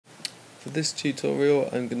For this tutorial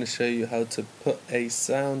I'm going to show you how to put a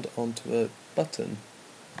sound onto a button.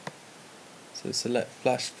 So select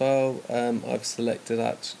flash file. I've selected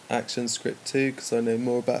Actionscript 2 because I know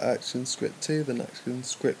more about Actionscript 2 than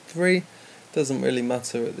Actionscript 3. Doesn't really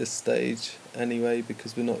matter at this stage anyway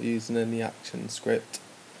because we're not using any Actionscript.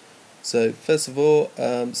 So first of all,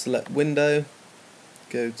 select Window,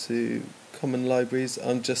 go to Common Libraries.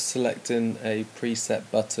 I'm just selecting a preset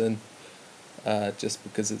button just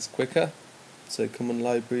because it's quicker. So Common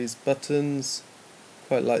Libraries, buttons,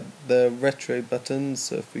 quite like the retro buttons.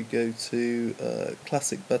 So if we go to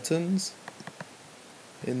classic buttons,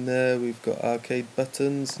 in there we've got arcade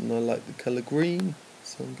buttons, and I like the colour green,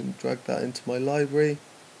 so I'm going to drag that into my library.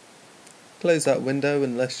 Close that window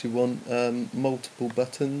unless you want multiple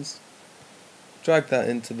buttons. Drag that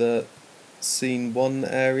into the scene 1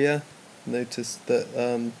 area. Notice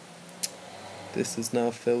that this is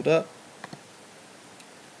now filled up.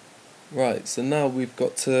 Right, so now we've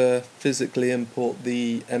got to physically import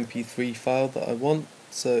the MP3 file that I want.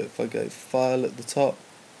 So if I go File at the top,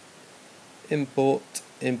 Import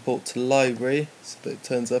to Library, so that it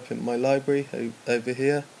turns up in my library over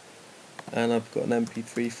here. And I've got an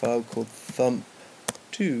MP3 file called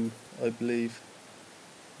Thump2, I believe.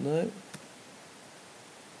 No?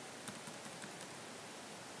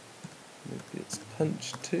 Maybe it's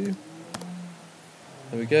Punch2.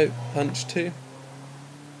 There we go, Punch2.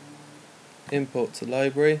 Import to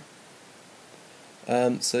library.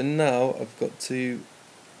 So now I've got to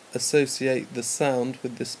associate the sound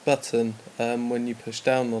with this button when you push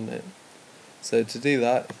down on it. So to do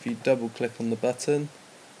that, if you double click on the button,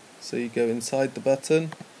 so you go inside the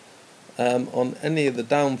button, on any of the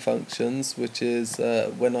down functions, which is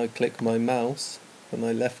when I click my mouse, when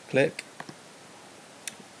I left click,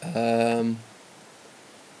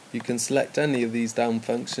 you can select any of these down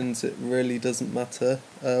functions, it really doesn't matter.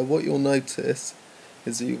 What you'll notice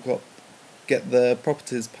is that you've got get the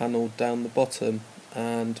properties panel down the bottom,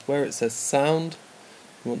 and where it says sound,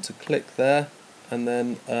 you want to click there and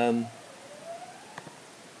then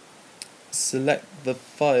select the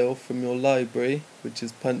file from your library, which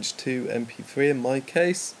is Punch2 MP3 in my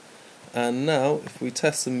case. And now if we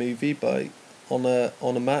test the movie by on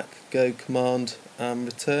a Mac, go Command and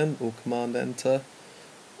Return or Command Enter.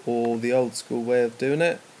 Or the old school way of doing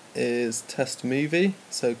it is test movie,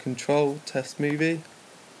 so Control test movie,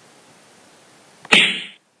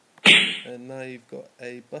 and now you've got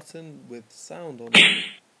a button with sound on it.